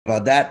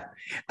about that.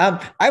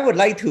 I would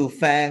like to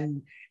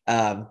thank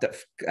the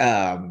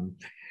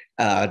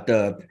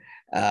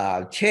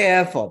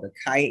chair for the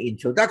kind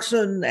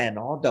introduction and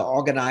all the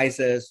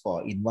organizers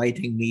for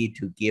inviting me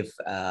to give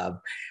a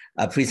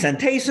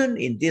presentation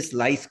in this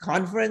LICE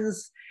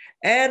conference.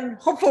 And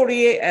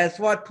hopefully, as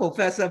what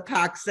Professor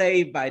Park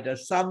said, by the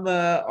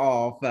summer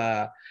of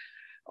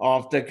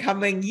the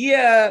coming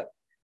year,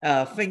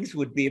 things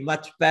would be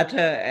much better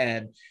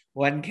and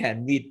one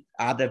can meet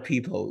other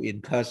people in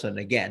person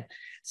again.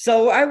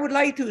 So I would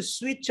like to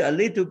switch a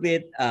little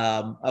bit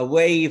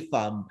away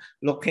from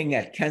looking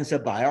at cancer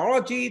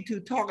biology to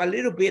talk a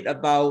little bit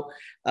about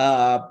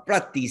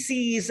blood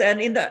disease.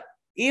 And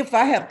if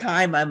I have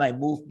time, I might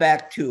move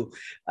back to talk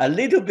a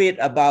little bit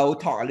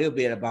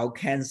about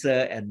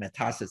cancer and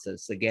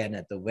metastasis again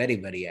at the very,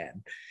 very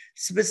end.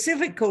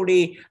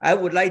 Specifically, I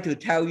would like to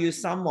tell you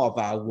some of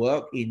our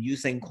work in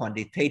using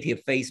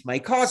quantitative phase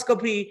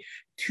microscopy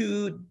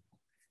to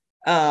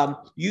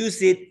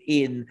use it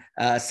in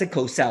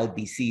sickle cell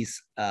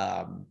disease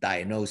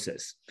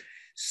diagnosis.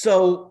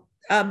 So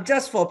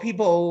just for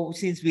people,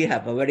 since we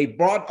have a very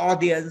broad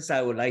audience,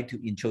 I would like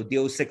to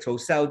introduce sickle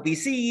cell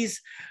disease.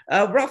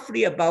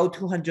 Roughly about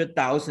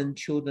 200,000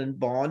 children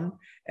born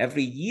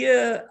every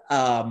year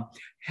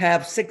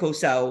have sickle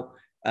cell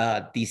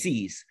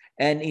disease.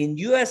 And in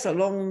US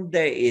alone,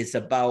 there is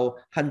about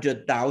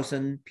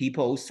 100,000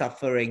 people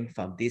suffering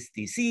from this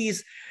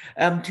disease.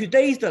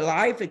 Today, the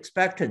life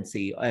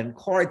expectancy and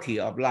quality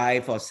of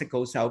life for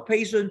sickle cell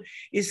patients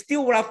is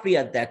still roughly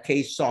a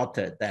decade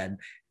shorter than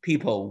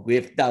people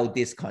without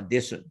this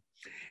condition.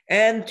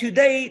 And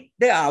today,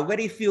 there are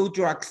very few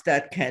drugs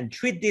that can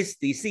treat this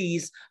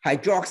disease.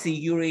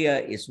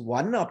 Hydroxyurea is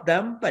one of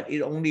them, but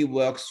it only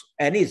works,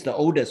 and it's the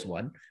oldest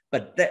one,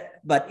 but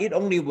it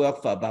only works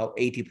for about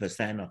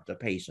 80% of the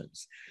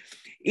patients.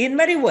 In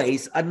many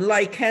ways,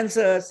 unlike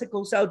cancer,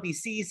 sickle cell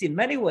disease in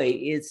many ways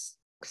is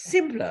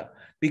simpler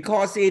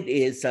because it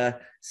is a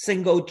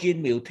single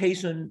gene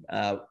mutation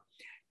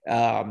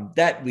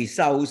that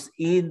results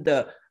in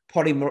the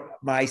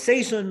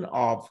polymerization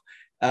of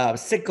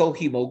sickle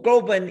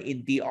hemoglobin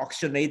in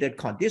deoxygenated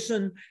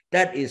condition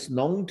that is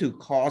known to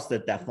cause the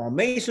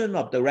deformation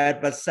of the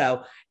red blood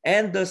cell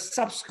and the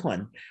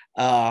subsequent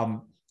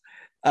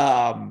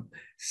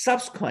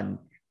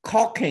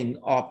cocking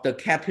of the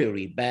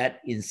capillary bed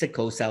in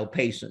sickle cell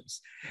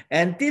patients.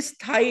 And this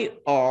type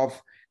of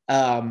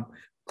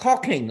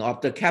cocking of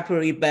the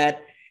capillary bed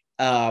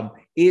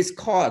is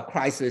called a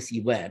crisis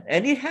event.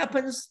 And it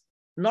happens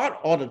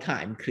not all the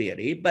time,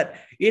 clearly, but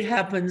it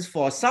happens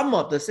for some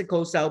of the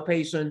sickle cell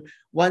patients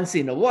once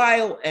in a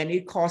while, and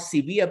it causes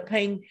severe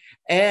pain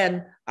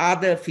and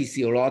other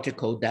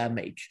physiological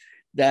damage.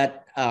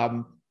 That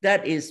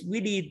is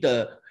really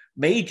the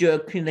major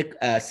clinic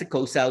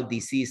sickle cell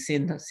disease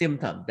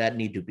symptom that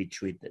need to be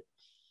treated.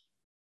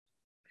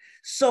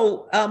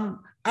 So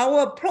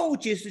our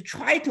approach is to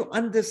try to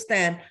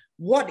understand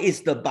what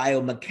is the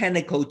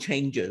biomechanical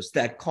changes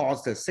that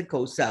cause the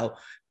sickle cell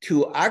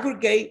to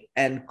aggregate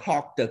and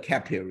clog the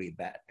capillary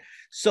bed.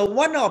 So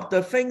one of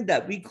the things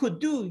that we could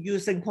do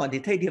using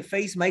quantitative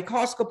phase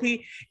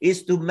microscopy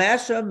is to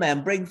measure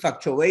membrane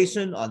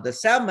fluctuation on the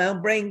cell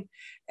membrane,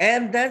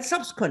 and then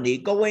subsequently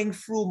going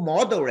through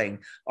modeling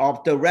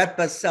of the red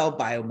blood cell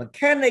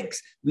biomechanics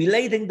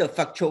relating the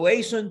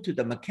fluctuation to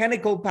the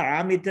mechanical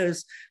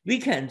parameters, we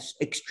can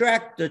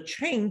extract the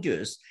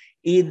changes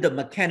in the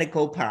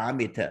mechanical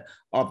parameter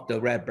of the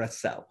red blood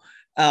cell.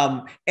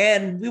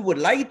 And we would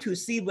like to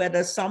see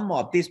whether some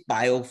of these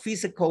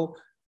biophysical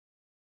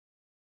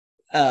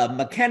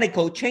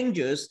mechanical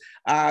changes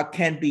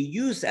can be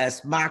used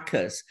as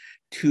markers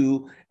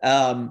to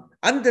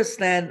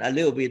understand a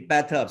little bit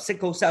better of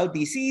sickle cell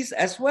disease,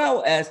 as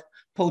well as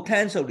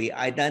potentially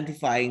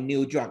identifying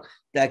new drugs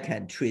that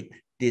can treat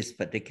this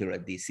particular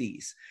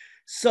disease.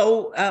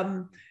 So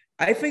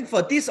I think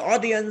for this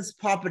audience,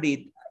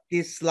 probably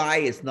this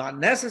slide is not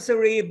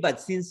necessary, but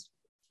since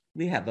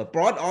we have a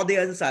broad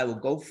audience, I will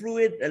go through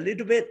it a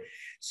little bit.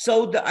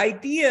 So the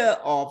idea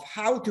of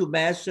how to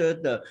measure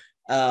the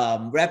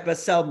red blood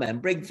cell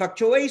membrane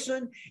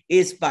fluctuation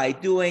is by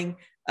doing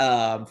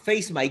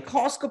phase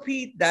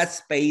microscopy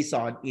that's based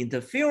on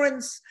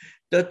interference.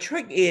 The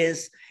trick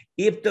is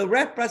if the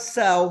red blood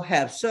cell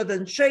have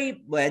certain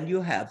shape, when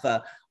you have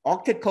a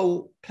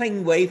optical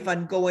plane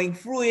wavefront going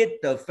through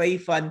it, the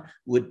wavefront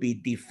would be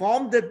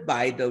deformed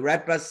by the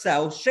red blood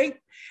cell shape,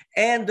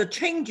 and the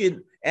change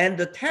in and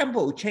the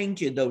tempo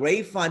change in the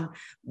wavefront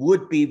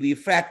would be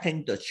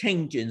reflecting the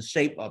change in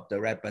shape of the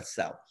red blood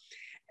cell.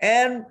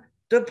 And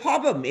the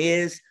problem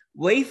is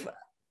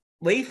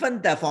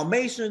wavefront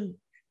deformation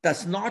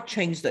does not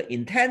change the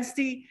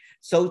intensity,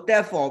 so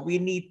therefore we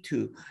need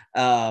to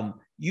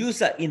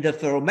use an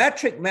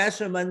interferometric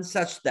measurement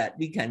such that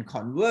we can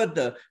convert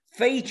the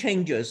phase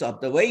changes of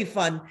the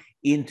wavefront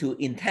into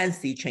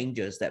intensity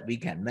changes that we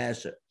can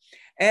measure.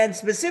 And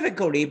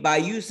specifically by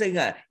using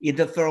an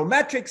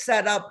interferometric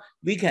setup,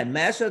 we can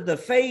measure the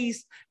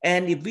phase.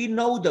 And if we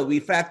know the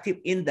refractive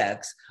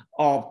index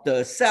of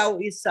the cell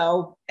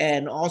itself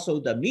and also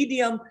the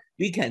medium,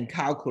 we can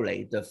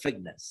calculate the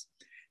thickness.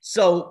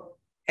 So,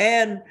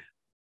 and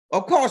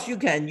of course, you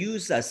can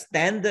use a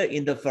standard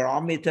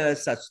interferometer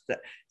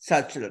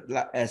such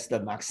as the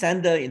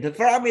Mach-Zehnder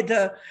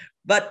interferometer,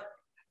 but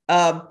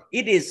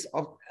it is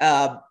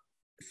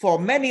for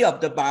many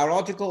of the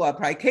biological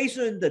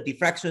applications, the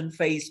diffraction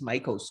phase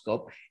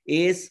microscope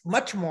is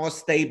much more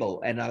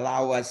stable and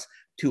allow us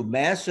to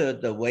measure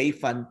the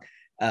wavefront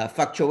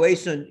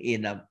fluctuation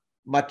in a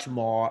much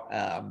more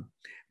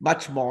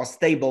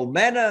stable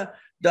manner.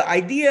 The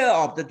idea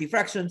of the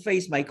diffraction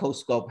phase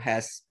microscope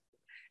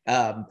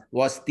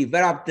was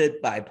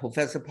developed by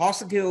Professor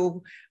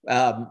Proskill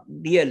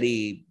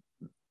nearly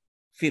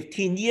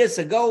 15 years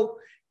ago.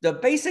 The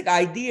basic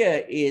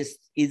idea is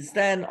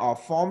instead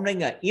of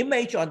forming an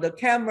image on the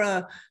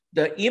camera,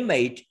 the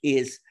image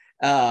is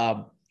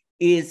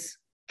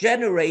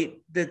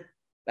generated,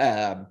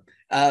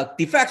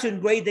 diffraction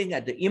grating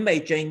at the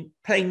imaging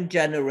plane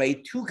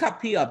generate 2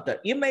 copies of the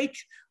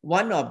image.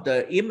 One of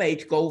the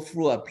image go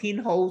through a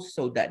pinhole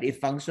so that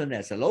it functions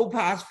as a low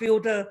pass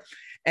filter.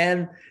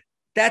 And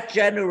that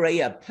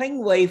generate a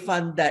plane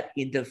wavefront that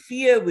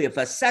interfere with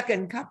a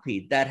second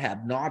copy that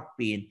have not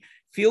been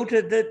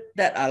filtered,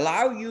 that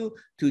allow you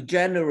to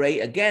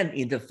generate, again,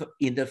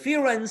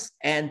 interference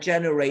and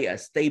generate a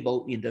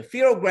stable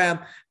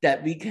interferogram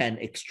that we can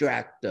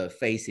extract the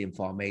phase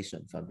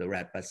information from the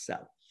red blood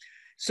cell.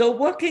 So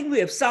working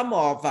with some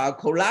of our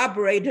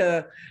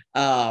collaborators,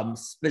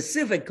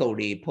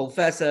 specifically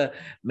Professor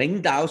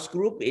Ming Dao's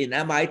group in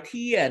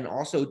MIT and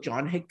also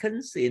John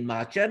Hickens in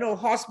Mass General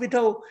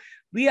Hospital,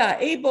 we are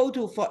able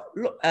to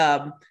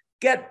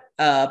get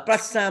a blood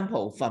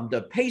sample from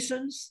the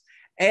patients,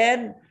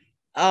 and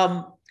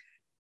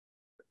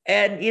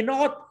in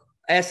order,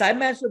 as I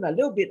mentioned a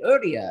little bit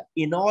earlier,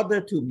 in order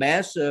to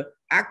measure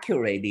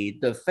accurately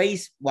the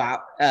phase,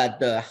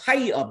 the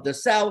height of the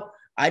cell,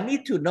 I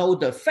need to know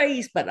the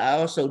phase, but I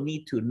also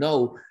need to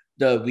know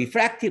the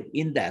refractive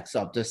index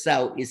of the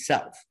cell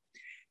itself.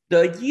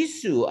 The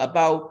issue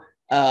about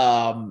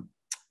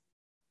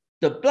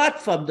the blood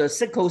from the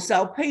sickle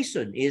cell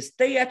patient is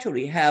they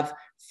actually have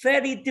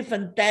very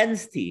different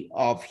density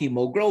of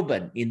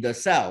hemoglobin in the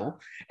cell,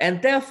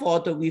 and therefore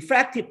the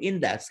refractive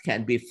index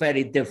can be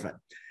very different.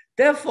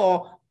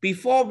 Therefore,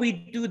 before we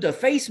do the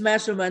phase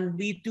measurement,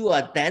 we do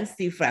a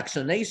density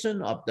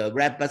fractionation of the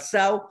red blood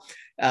cell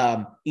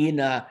in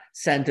a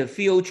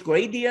centrifuge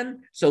gradient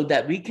so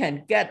that we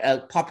can get a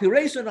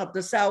population of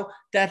the cell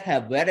that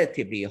have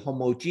relatively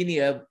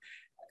homogeneous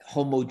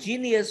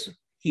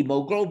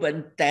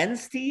hemoglobin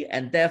density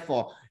and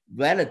therefore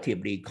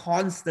relatively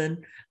constant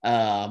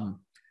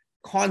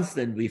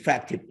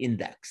refractive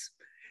index.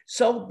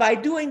 So by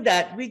doing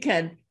that, we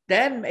can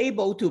then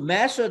able to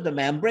measure the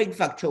membrane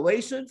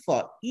fluctuation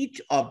for each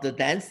of the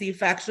density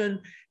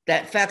fraction.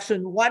 That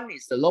fraction 1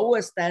 is the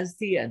lowest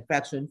density and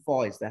fraction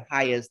 4 is the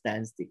highest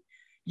density.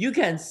 You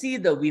can see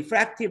the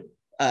refractive,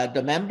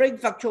 the membrane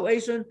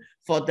fluctuation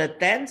for the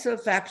denser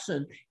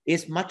fraction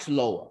is much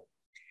lower.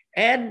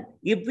 And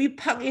if we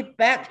plug it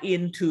back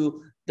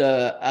into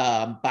the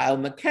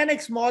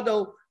biomechanics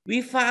model,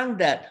 we found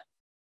that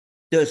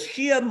the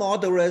shear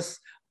modulus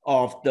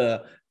of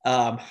the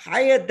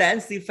higher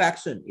density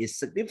fraction is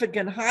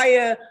significantly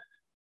higher,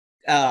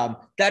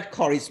 that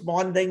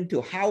corresponding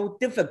to how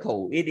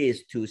difficult it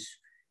is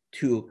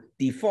to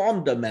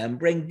deform the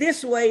membrane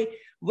this way,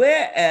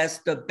 whereas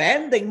the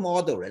bending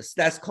modulus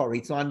that's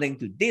corresponding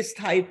to this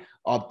type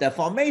of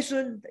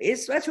deformation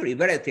is actually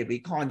relatively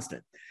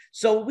constant.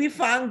 So we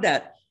found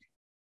that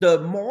the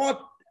more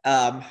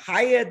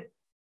higher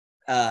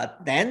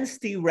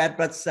density red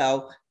blood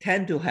cell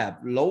tend to have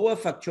lower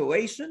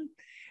fluctuation,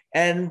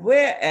 and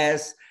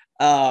whereas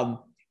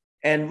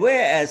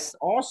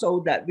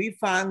also that we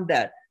found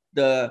that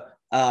the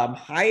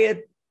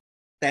higher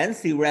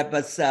density red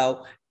blood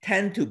cell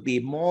tend to be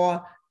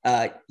more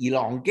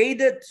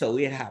elongated, so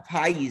it have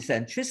high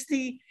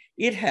eccentricity,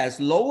 it has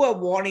lower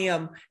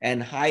volume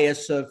and higher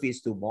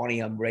surface to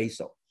volume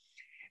ratio.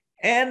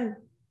 And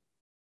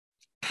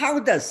how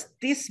does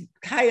this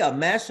kind of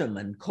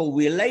measurement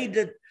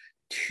correlated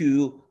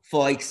to,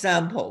 for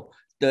example,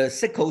 the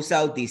sickle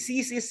cell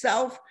disease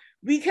itself?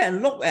 We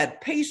can look at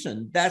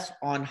patients that's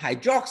on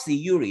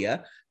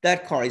hydroxyurea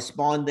that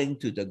corresponding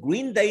to the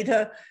green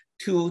data,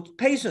 to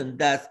patient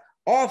that's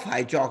off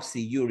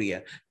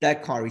hydroxyurea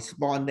that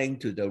corresponding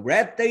to the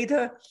red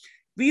data.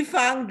 We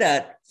found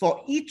that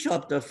for each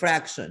of the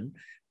fraction,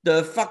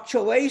 the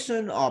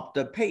fluctuation of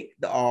the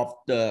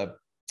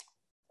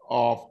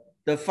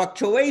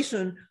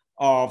fluctuation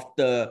of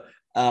the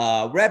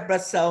red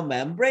blood cell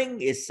membrane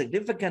is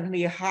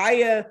significantly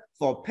higher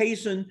for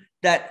patient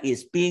that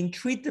is being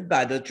treated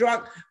by the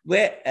drug,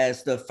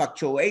 whereas the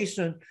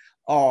fluctuation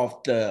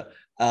of the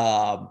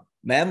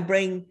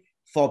membrane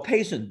for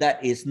patient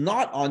that is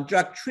not on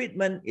drug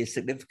treatment is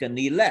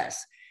significantly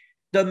less.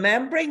 The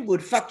membrane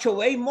would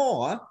fluctuate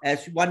more,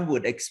 as one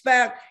would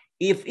expect,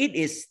 if it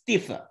is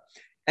stiffer.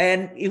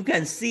 And you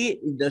can see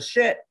in the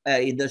shear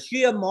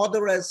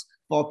modulus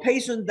for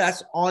patient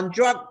that's on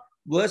drug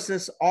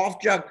versus off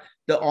drug,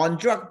 the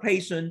on-drug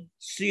patient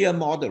shear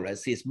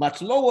modulus is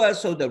much lower,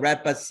 so the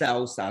red blood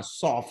cells are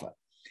softer.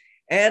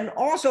 And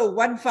also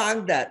one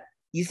found that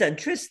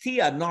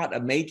eccentricity are not a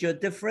major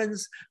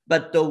difference,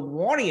 but the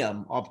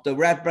volume of the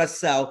red blood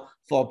cell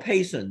for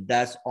patient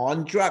that's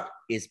on drug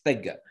is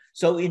bigger.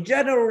 So in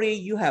generally,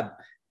 you have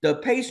the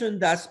patient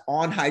that's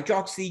on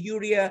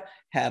hydroxyurea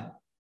have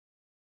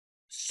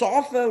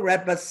softer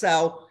red blood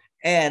cell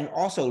and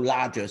also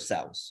larger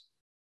cells.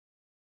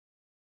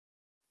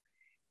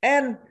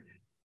 And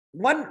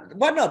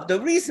one of the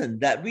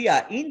reasons that we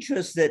are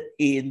interested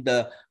in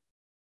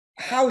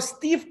how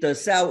stiff the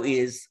cell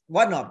is,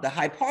 one of the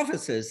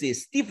hypotheses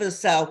is stiffer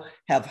cell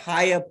have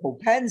higher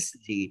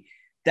propensity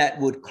that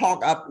would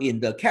clog up in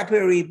the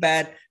capillary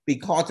bed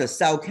because the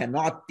cell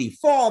cannot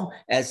deform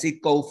as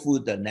it goes through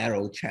the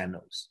narrow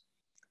channels.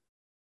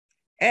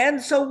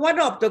 And so one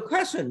of the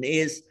questions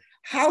is,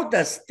 how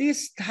does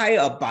this type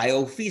of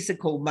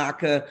biophysical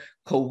marker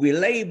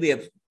correlate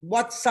with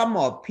what some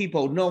of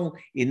people know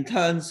in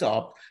terms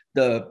of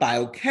the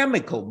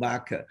biochemical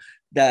marker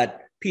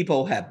that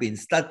people have been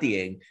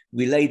studying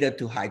related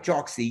to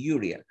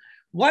hydroxyurea?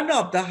 One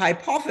of the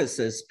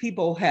hypotheses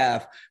people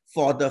have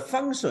for the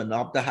function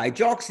of the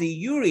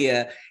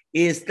hydroxyurea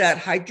is that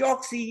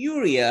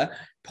hydroxyurea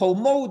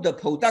promote the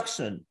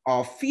production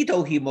of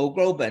fetal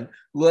hemoglobin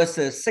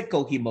versus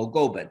sickle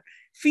hemoglobin.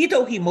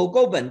 Fetal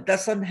hemoglobin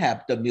doesn't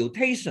have the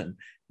mutation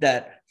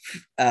that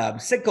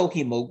sickle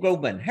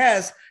hemoglobin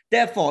has,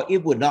 therefore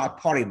it would not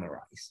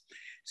polymerize.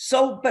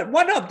 So, but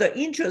one of the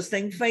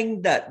interesting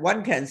things that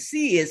one can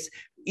see is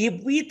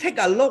if we take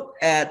a look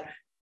at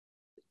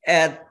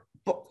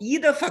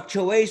either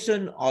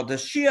fluctuation or the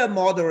shear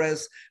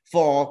modulus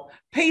for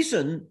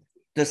patient,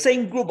 the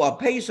same group of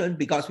patients,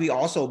 because we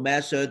also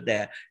measure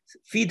their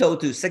fetal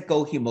to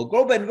sickle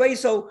hemoglobin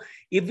ratio.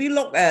 If we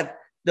look at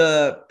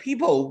the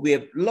people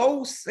with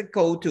low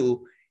sickle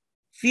to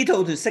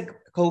fetal to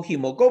sickle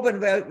hemoglobin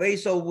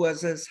ratio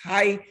versus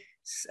high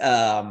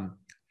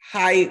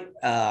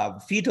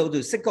fetal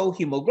to sickle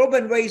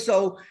hemoglobin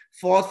ratio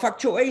for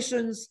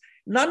fluctuations,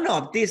 none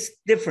of these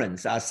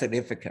differences are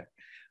significant.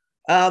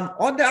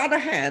 On the other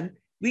hand,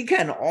 we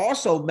can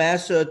also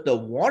measure the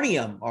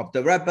volume of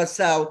the red blood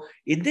cell.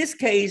 In this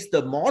case,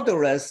 the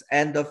modulus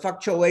and the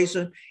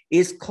fluctuation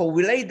is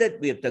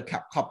correlated with the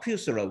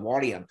corpuscular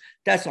volume.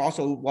 That's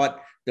also what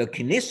the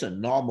clinician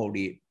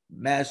normally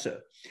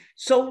measure.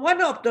 So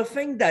one of the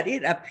things that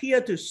it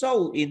appeared to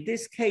show in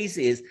this case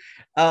is,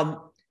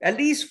 at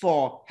least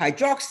for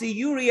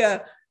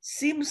hydroxyurea,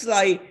 seems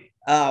like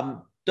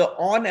the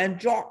on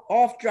and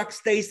off drug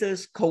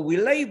status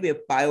correlate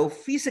with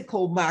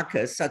biophysical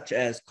markers such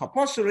as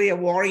corpuscular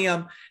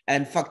volume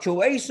and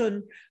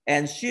fluctuation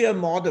and shear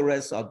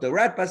modulus of the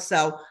red blood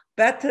cell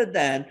better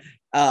than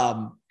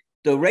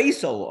the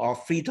ratio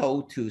of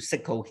fetal to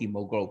sickle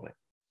hemoglobin.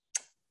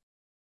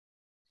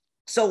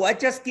 So I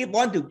just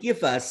want to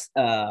give us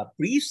a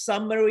brief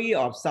summary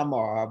of some of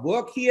our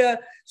work here.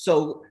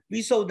 So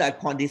we saw that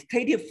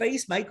quantitative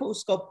phase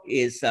microscope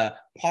is a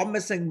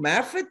promising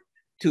method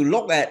to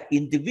look at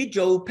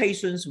individual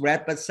patients'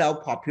 red blood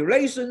cell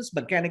populations,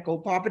 mechanical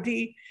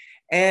property.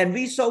 And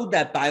we saw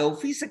that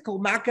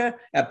biophysical marker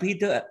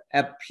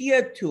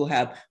appear to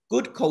have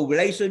good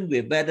correlation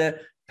with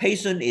whether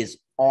patient is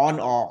on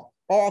or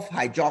off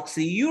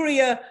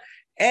hydroxyurea.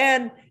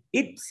 And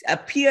it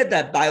appeared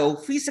that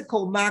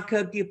biophysical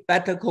marker give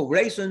better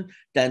correlation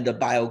than the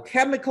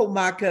biochemical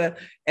marker.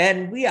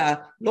 And we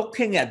are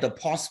looking at the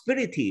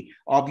possibility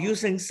of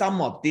using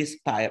some of this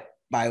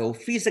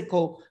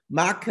biophysical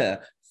marker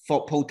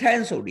for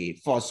potentially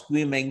for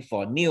screening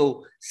for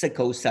new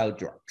sickle cell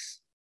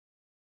drugs.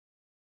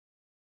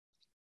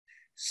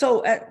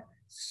 So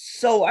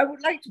I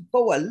would like to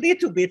go a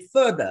little bit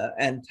further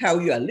and tell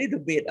you a little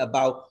bit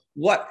about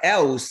what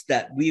else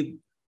that we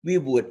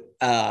would,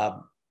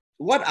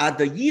 what are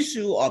the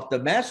issue of the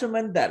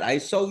measurement that I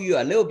showed you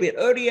a little bit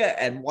earlier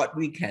and what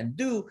we can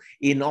do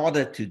in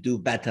order to do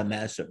better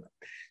measurement.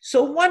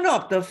 So one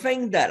of the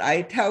things that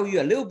I tell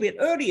you a little bit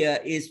earlier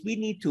is we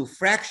need to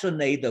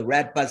fractionate the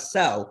red blood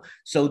cell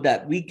so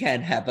that we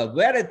can have a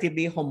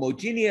relatively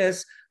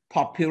homogeneous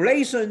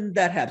population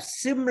that have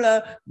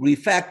similar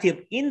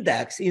refractive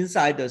index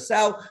inside the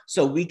cell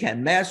so we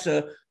can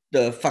measure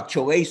the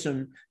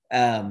fluctuation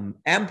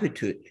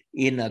amplitude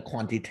in a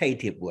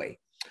quantitative way.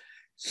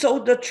 So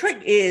the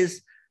trick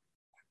is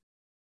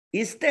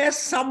there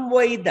some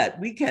way that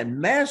we can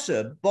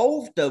measure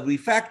both the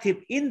refractive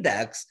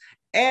index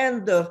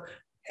and the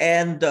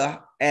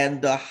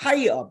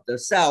height of the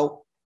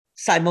cell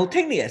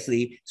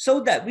simultaneously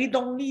so that we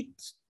don't need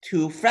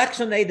to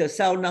fractionate the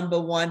cell, number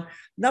one.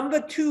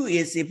 Number two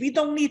is if we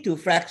don't need to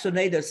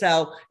fractionate the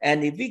cell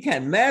and if we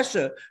can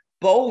measure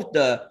both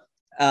the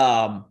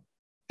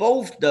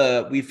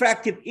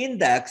refractive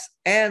index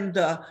and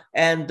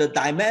the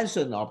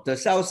dimension of the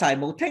cell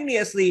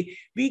simultaneously,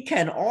 we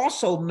can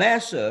also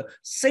measure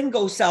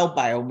single cell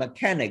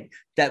biomechanics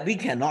that we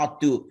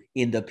cannot do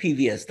in the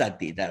previous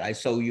study that I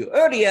showed you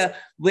earlier,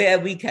 where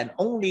we can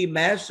only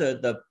measure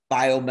the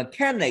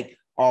biomechanics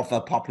of a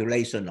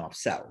population of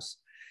cells.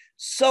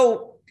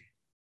 So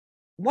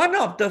one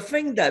of the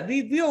things that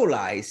we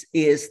realize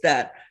is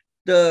that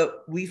the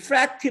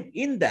refractive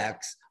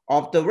index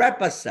of the red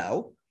blood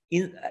cell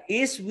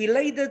is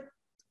related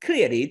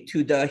clearly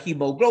to the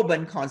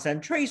hemoglobin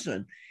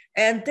concentration.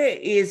 And there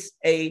is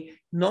a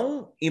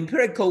known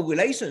empirical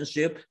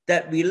relationship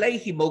that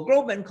relates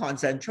hemoglobin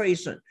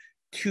concentration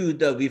to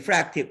the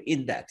refractive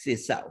index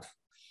itself.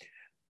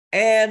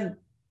 And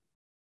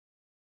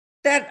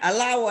that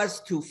allows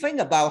us to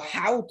think about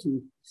how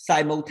to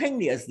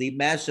simultaneously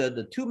measure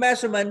the two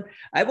measurements.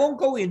 I won't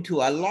go into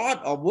a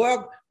lot of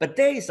work, but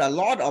there is a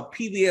lot of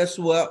previous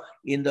work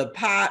in the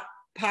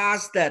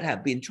past that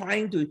have been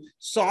trying to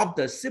solve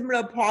the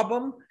similar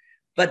problem.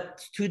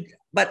 But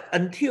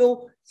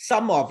until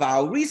some of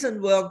our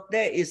recent work,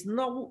 there is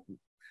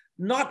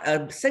not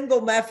a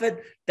single method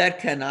that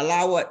can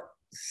allow us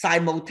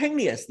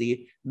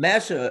simultaneously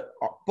measure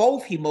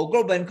both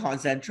hemoglobin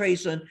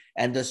concentration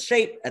and the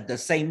shape at the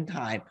same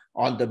time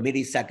on the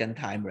millisecond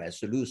time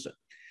resolution.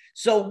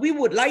 So we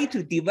would like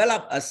to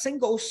develop a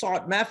single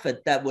shot method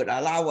that would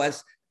allow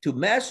us to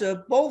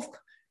measure both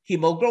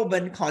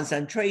hemoglobin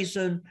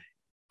concentration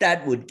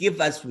that would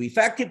give us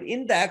refractive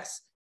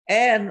index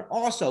and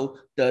also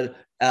the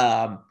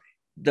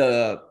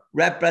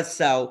red blood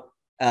cell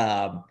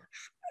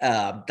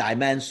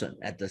dimension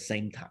at the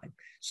same time.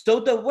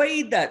 So the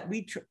way that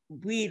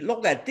we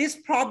look at this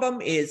problem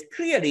is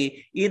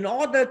clearly in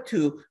order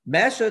to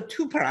measure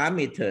two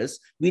parameters,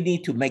 we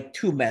need to make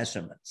two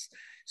measurements.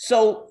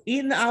 So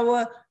in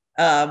our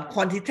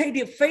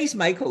quantitative phase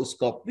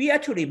microscope, we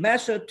actually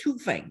measure two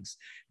things.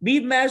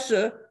 We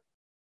measure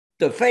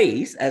the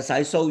phase, as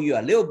I showed you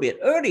a little bit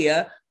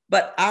earlier,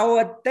 but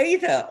our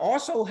data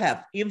also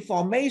have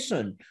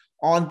information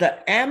on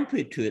the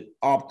amplitude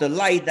of the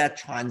light that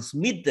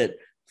transmitted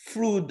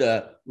through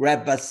the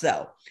red blood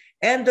cell.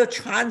 And the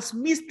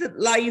transmitted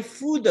light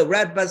through the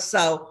red blood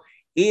cell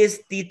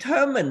is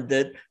determined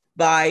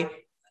by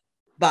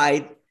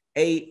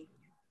a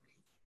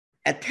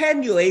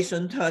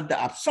attenuation term,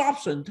 the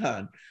absorption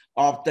term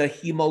of the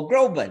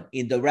hemoglobin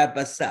in the red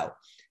blood cell.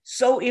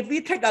 So if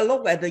we take a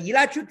look at the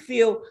electric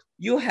field,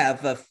 you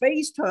have a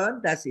phase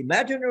term that's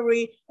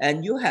imaginary,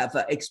 and you have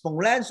an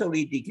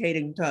exponentially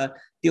decaying term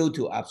due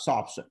to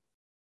absorption.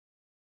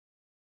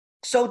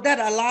 So that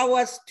allows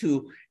us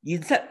to,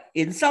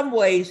 in some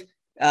ways,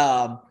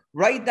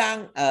 write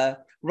down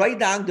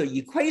the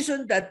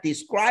equation that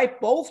describe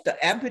both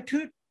the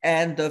amplitude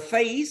and the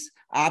phase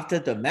after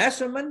the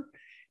measurement.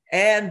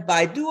 And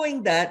by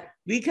doing that,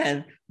 we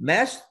can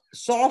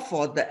solve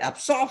for the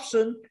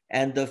absorption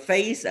and the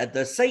phase at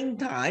the same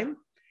time.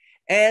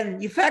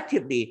 And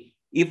effectively,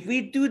 if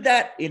we do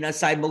that in a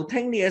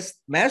simultaneous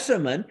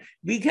measurement,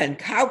 we can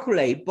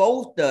calculate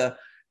both the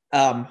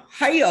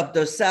height of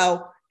the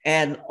cell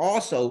and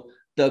also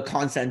the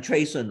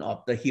concentration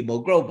of the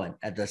hemoglobin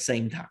at the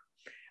same time.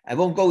 I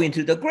won't go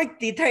into the great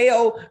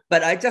detail,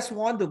 but I just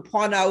want to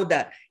point out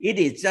that it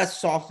is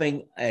just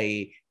solving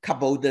a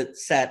coupled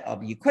set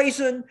of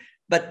equations.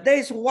 But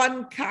there's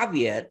one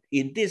caveat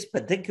in this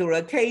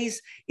particular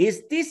case,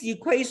 is this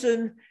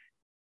equation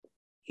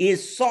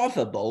is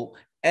solvable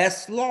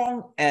as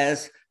long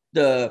as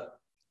the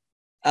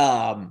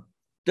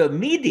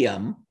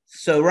medium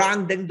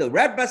surrounding the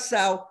red blood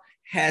cell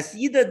has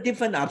either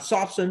different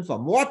absorption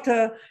from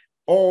water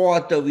or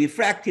the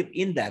refractive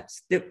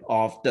index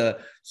of the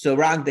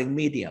surrounding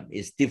medium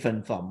is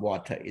different from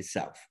water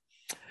itself.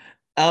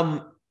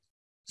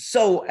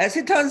 So as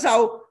it turns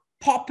out,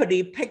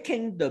 properly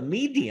picking the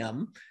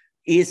medium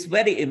is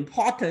very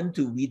important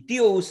to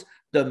reduce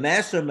the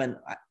measurement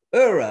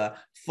error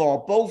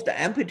for both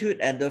the amplitude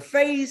and the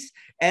phase,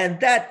 and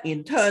that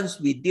in turn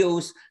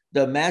reduce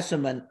the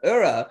measurement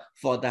error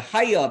for the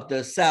height of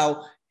the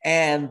cell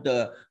and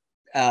the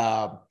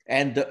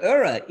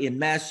error in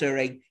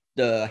measuring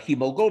the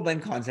hemoglobin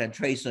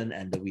concentration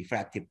and the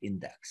refractive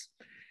index.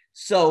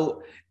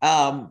 So,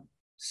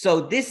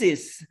 so this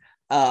is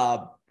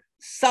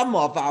some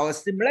of our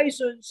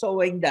simulations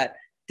showing that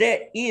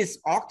there is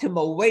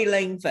optimal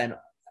wavelength, and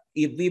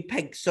if we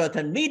pick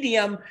certain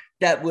medium,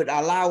 that would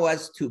allow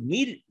us to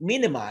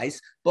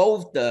minimize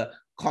both the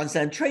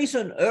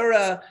concentration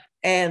error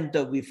and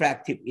the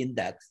refractive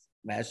index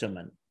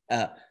measurement.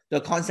 The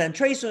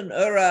concentration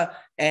error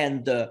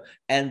and the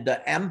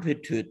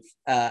amplitude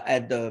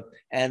and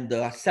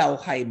the cell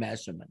height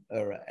measurement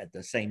error at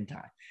the same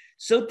time.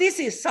 So this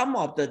is some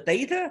of the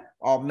data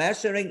of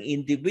measuring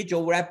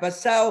individual red blood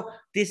cell.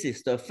 This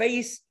is the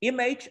phase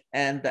image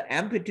and the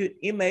amplitude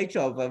image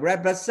of a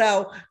red blood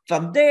cell.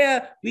 From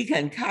there, we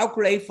can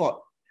calculate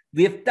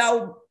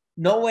without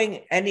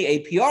knowing any a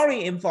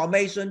priori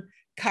information,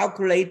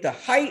 calculate the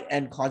height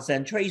and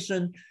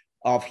concentration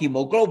of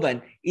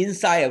hemoglobin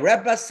inside a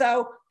red blood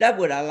cell. That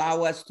would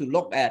allow us to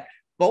look at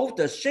both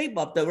the shape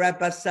of the red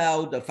blood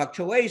cell, the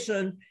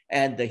fluctuation,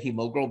 and the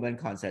hemoglobin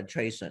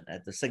concentration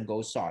at the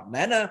single shot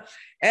manner.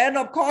 And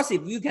of course,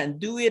 if you can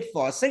do it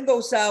for a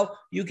single cell,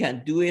 you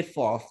can do it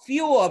for a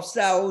few of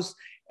cells.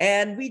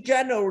 And we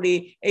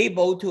generally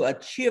able to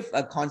achieve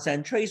a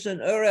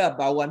concentration error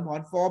about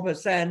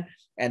 1.4%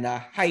 and a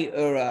high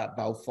error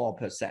about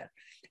 4%.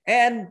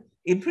 And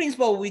in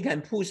principle, we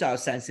can push our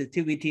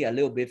sensitivity a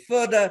little bit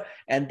further,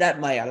 and that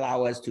might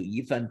allow us to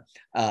even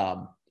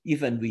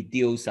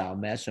reduce our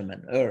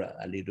measurement error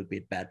a little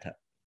bit better.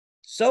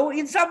 So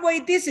in some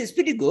way, this is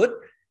pretty good.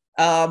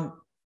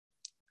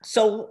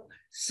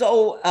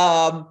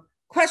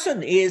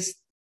 Question is,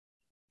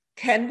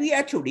 can we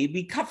actually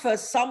recover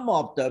some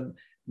of the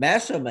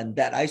measurement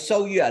that I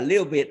showed you a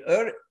little bit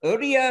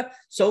earlier?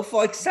 So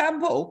for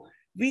example,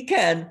 we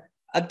can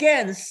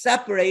again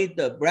separate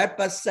the red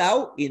blood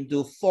cell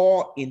into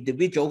 4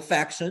 individual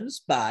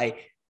fractions by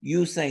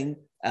using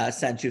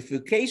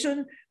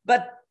centrifugation.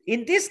 But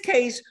in this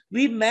case,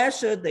 we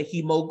measure the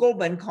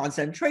hemoglobin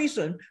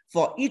concentration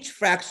for each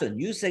fraction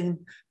using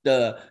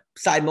the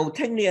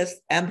simultaneous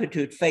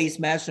amplitude phase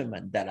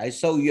measurement that I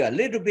showed you a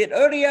little bit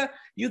earlier.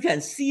 You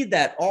can see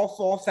that all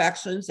 4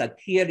 fractions are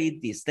clearly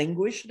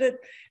distinguished,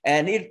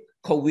 and it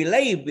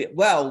correlates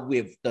well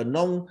with the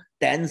known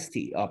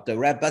density of the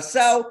red blood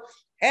cell.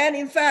 And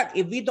in fact,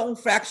 if we don't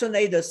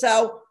fractionate the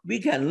cell, we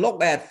can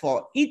look at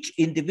for each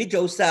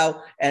individual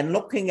cell and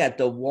looking at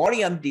the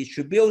volume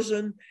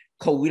distribution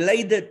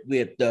correlated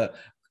with the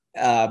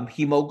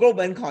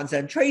hemoglobin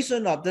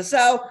concentration of the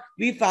cell.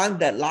 We found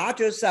that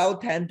larger cells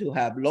tend to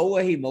have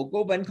lower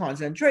hemoglobin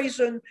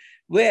concentration,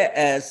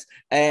 whereas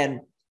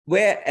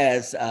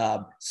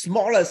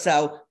smaller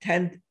cells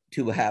tend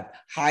to have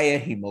higher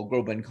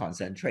hemoglobin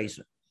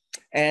concentration.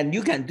 And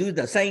you can do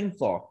the same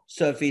for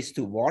surface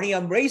to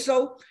volume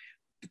ratio.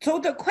 So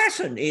the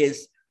question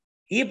is,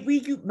 if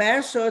we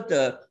measure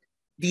the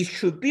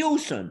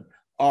distribution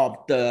of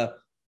the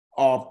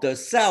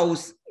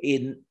cells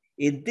in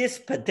this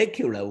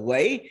particular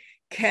way,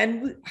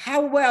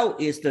 how well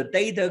is the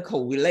data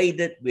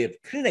correlated with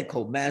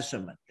clinical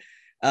measurement?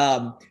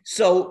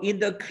 So in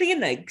the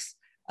clinics,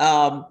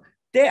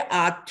 there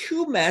are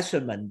 2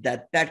 measurements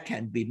that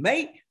can be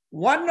made.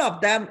 One of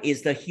them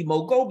is the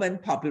hemoglobin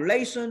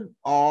population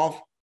of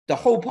the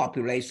whole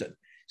population.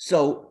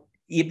 So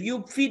if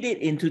you feed it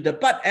into the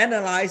blood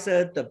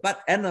analyzer, the blood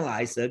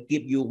analyzer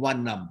gives you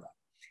one number,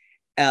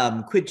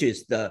 which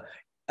is the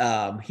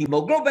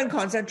hemoglobin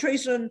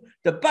concentration.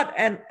 The blood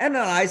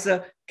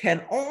analyzer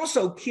can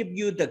also give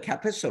you the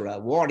capsular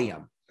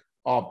volume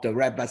of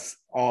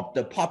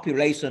the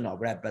population of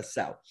red blood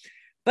cell.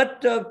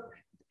 But the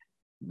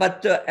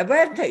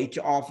advantage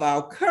of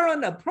our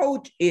current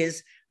approach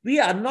is we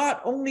are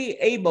not only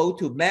able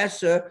to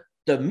measure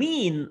the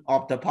mean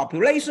of the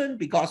population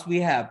because we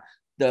have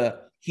the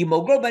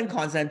hemoglobin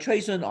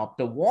concentration of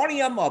the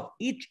volume of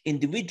each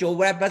individual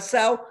red blood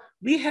cell,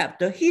 we have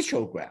the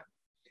histogram.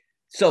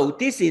 So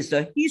this is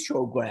a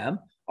histogram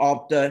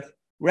of the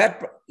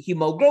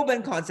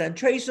hemoglobin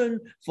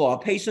concentration for a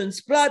patient's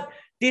blood.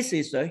 This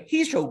is a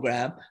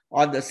histogram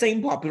on the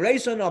same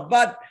population of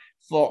blood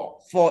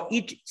for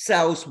each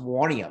cell's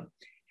volume.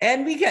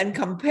 And we can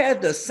compare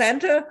the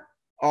center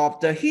of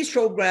the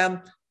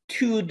histogram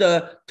to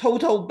the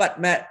total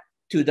blood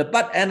to the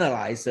blood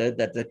analyzer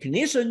that the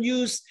clinician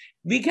use.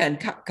 We can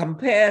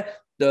compare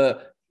the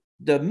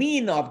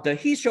mean of the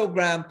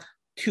histogram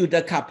to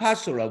the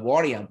corpuscular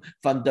volume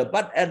from the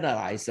blood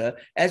analyzer.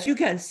 As you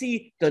can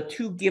see, the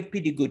 2 give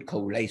pretty good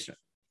correlation.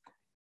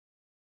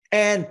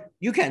 And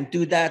you can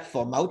do that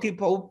for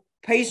multiple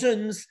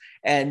patients,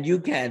 and you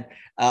can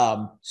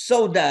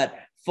so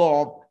that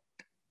for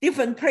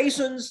different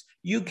patients,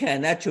 you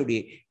can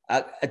actually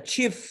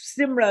achieve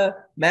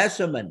similar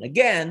measurement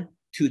again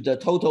to the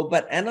total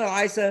blood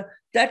analyzer.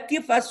 That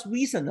gives us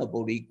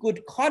reasonably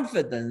good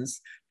confidence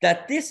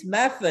that this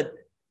method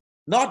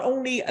not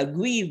only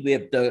agree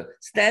with the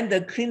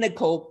standard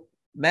clinical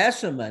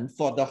measurement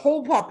for the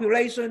whole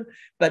population,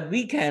 but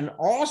we can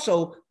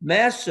also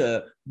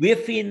measure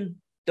within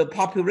the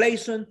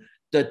population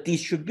the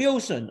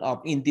distribution of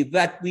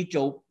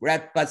individual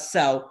red blood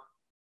cell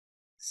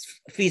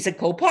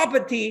physical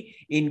property,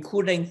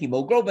 including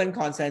hemoglobin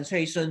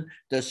concentration,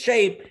 the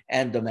shape,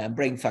 and the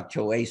membrane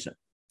fluctuation.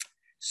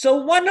 So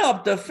one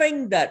of the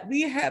things that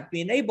we have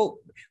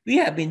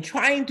been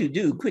trying to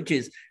do, which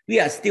is we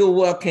are still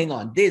working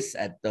on this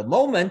at the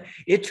moment,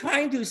 is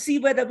trying to see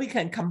whether we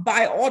can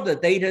combine all the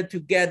data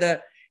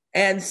together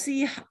and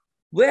see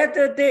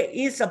whether there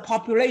is a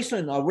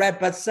population of red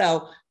blood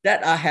cells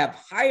that have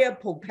higher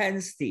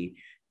propensity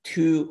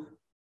to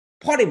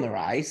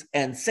polymerize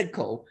and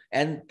sickle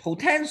and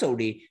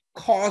potentially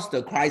cause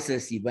the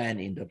crisis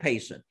event in the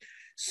patient.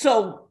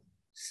 So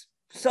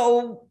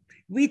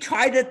we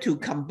tried to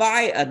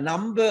combine a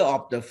number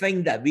of the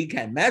things that we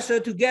can measure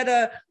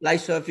together, like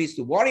surface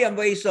to volume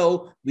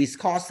ratio,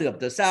 viscosity of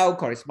the cell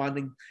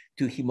corresponding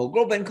to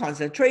hemoglobin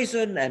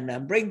concentration and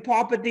membrane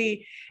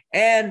property.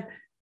 And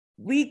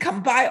we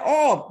combine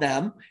all of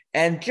them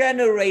and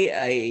generate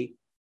a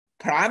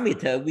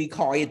parameter. We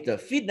call it the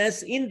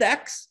fitness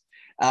index,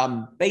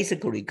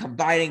 basically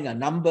combining a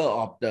number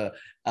of the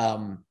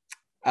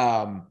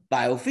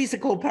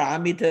biophysical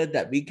parameters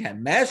that we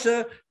can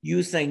measure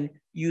using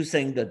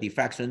the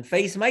diffraction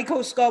phase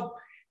microscope.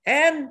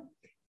 And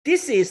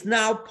this is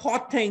now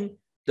plotting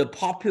the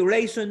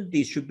population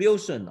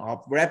distribution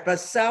of red blood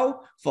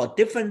cell for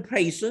different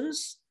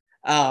patients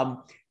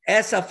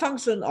as a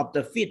function of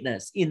the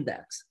fitness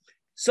index.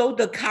 So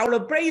the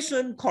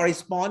calibration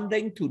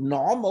corresponding to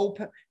normal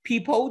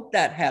people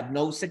that have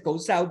no sickle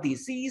cell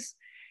disease,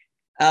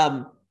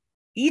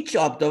 each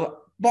of the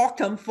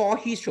bottom 4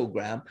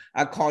 histograms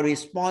are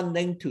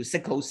corresponding to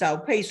sickle cell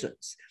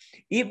patients.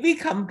 If we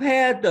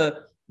compare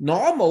the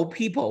normal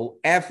people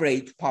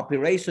average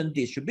population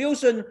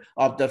distribution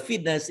of the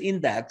fitness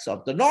index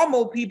of the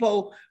normal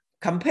people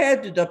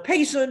compared to the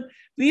patient,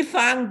 we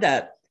found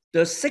that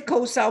the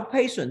sickle cell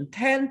patient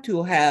tend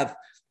to have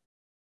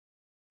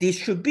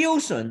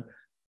distribution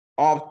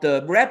of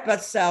the red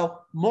blood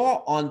cell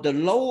more on the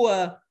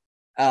lower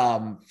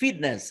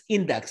fitness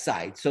index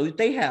side. So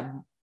they have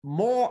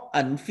more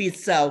unfit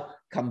cell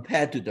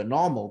compared to the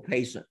normal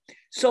patient.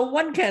 So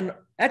one can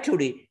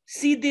actually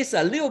see this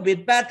a little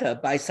bit better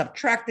by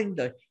subtracting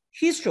the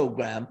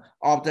histogram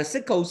of the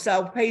sickle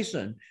cell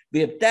patient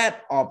with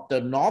that of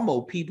the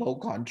normal people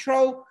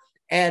control.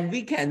 And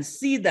we can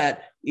see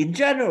that in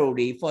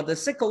generally for the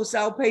sickle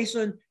cell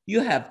patient,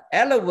 you have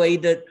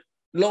elevated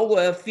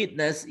lower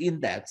fitness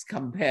index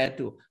compared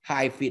to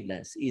high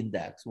fitness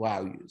index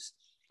values.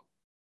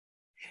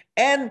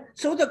 And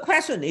so the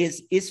question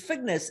is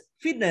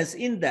fitness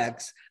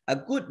index a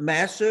good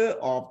measure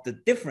of the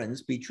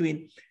difference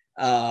between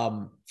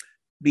the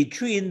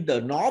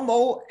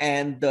normal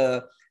and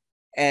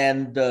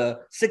the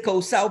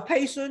sickle cell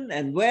patient,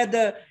 and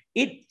whether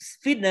its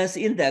fitness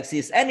index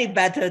is any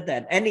better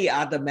than any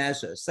other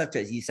measures, such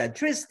as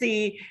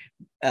eccentricity,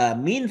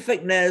 mean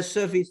thickness,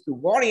 surface to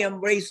volume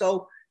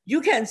ratio. You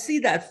can see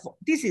that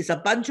this is a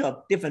bunch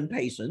of different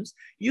patients.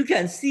 You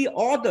can see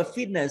all the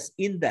fitness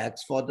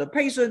index for the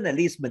patient, at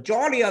least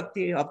majority of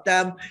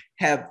them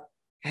have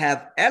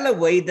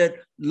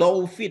elevated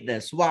low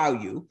fitness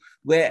value,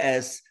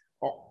 whereas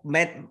all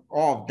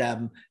of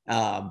them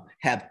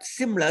have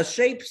similar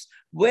shapes.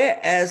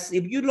 Whereas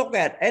if you look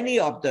at any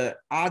of the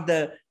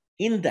other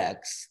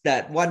index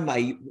that one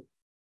might,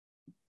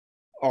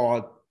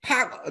 or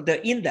part of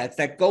the index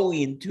that go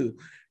into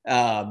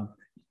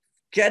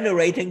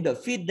generating the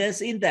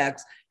fitness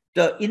index,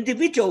 the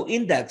individual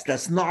index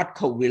does not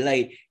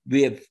correlate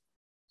with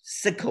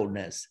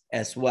sickleness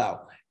as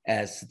well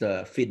as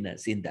the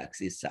fitness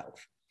index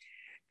itself.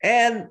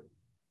 And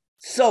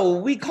so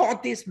we call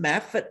this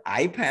method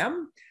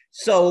IPAM.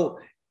 So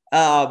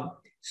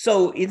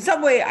in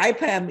some way,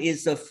 IPAM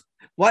is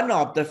one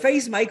of the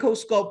phase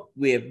microscope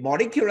with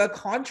molecular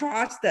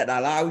contrast that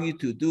allow you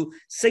to do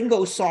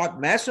single shot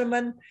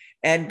measurement,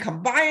 and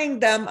combining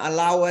them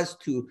allow us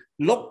to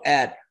look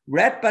at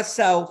red blood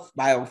cell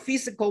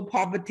biophysical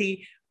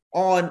property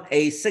on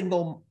a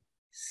single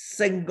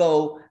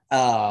cell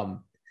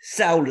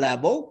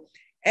level.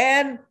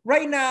 And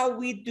right now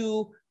we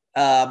do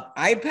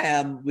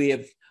IPAM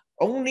with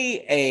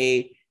only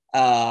a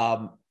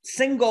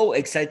single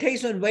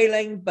excitation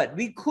wavelength, but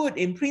we could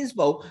in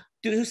principle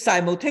do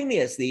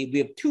simultaneously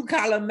with 2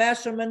 column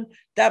measurement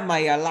that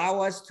might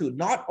allow us to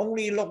not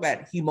only look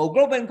at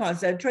hemoglobin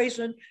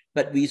concentration,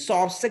 but we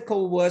solve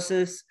sickle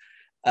versus,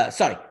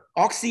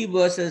 oxy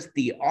versus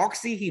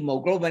deoxy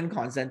hemoglobin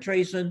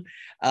concentration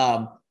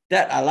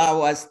that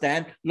allow us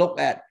then look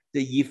at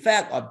the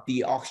effect of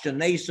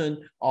deoxygenation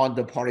on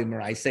the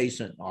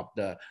polymerization of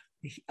the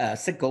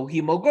sickle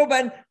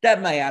hemoglobin.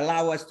 That may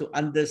allow us to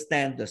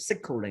understand the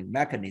sickling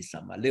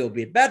mechanism a little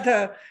bit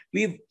better.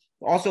 We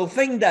also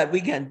think that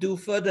we can do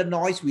further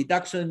noise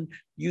reduction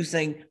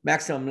using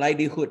maximum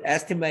likelihood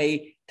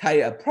estimate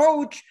type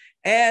approach.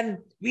 And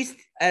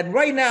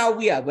right now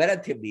we are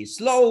relatively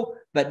slow,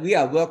 but we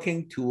are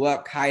working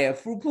toward higher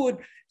throughput,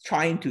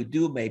 trying to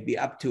do maybe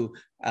up to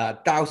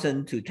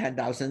 1,000 to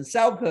 10,000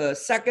 cells per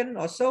second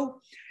or so.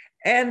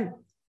 And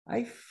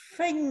I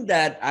think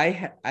that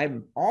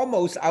I'm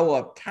almost out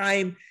of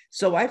time.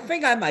 So I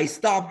think I might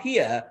stop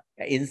here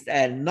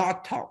and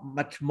not talk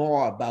much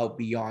more about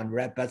beyond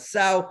red blood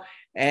cell.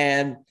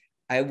 And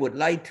I would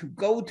like to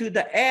go to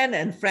the end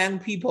and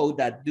thank people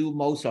that do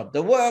most of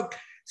the work.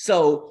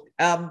 So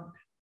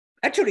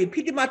actually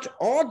pretty much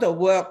all the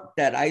work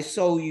that I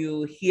show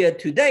you here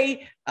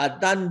today are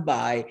done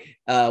by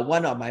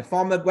one of my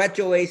former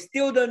graduate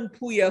student,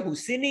 Puya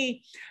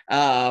Husini.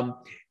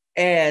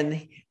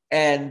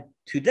 And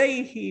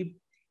today he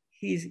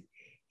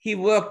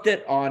worked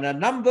on a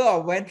number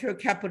of venture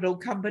capital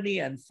company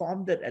and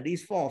formed at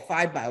least 4 or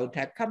 5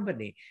 biotech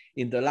company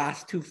in the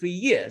last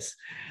 2-3 years.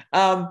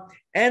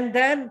 And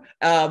then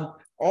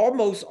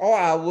almost all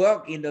our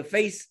work in the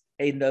face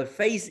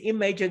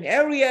imaging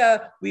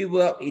area, we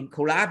work in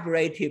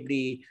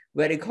collaboratively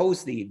very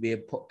closely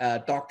with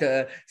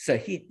Dr.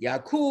 Sahid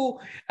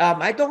Yakub.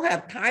 I don't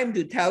have time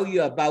to tell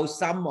you about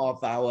some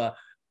of our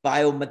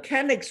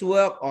biomechanics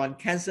work on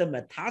cancer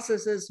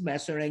metastasis,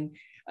 measuring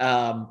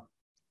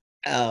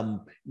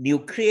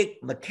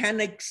nucleic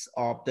mechanics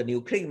of the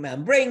nucleic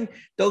membrane.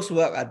 Those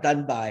work are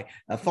done by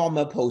a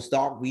former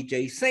postdoc,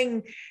 Vijay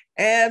Singh.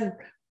 And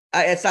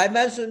as I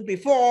mentioned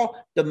before,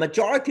 the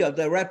majority of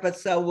the red blood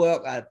cell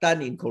work are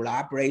done in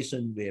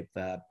collaboration with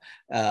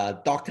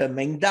Dr.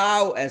 Ming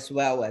Dao, as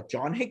well as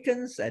John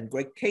Higgins and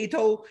Greg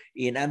Cato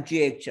in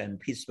MGH and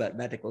Pittsburgh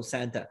Medical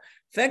Center.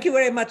 Thank you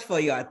very much for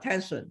your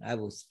attention. I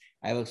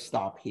will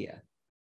stop here.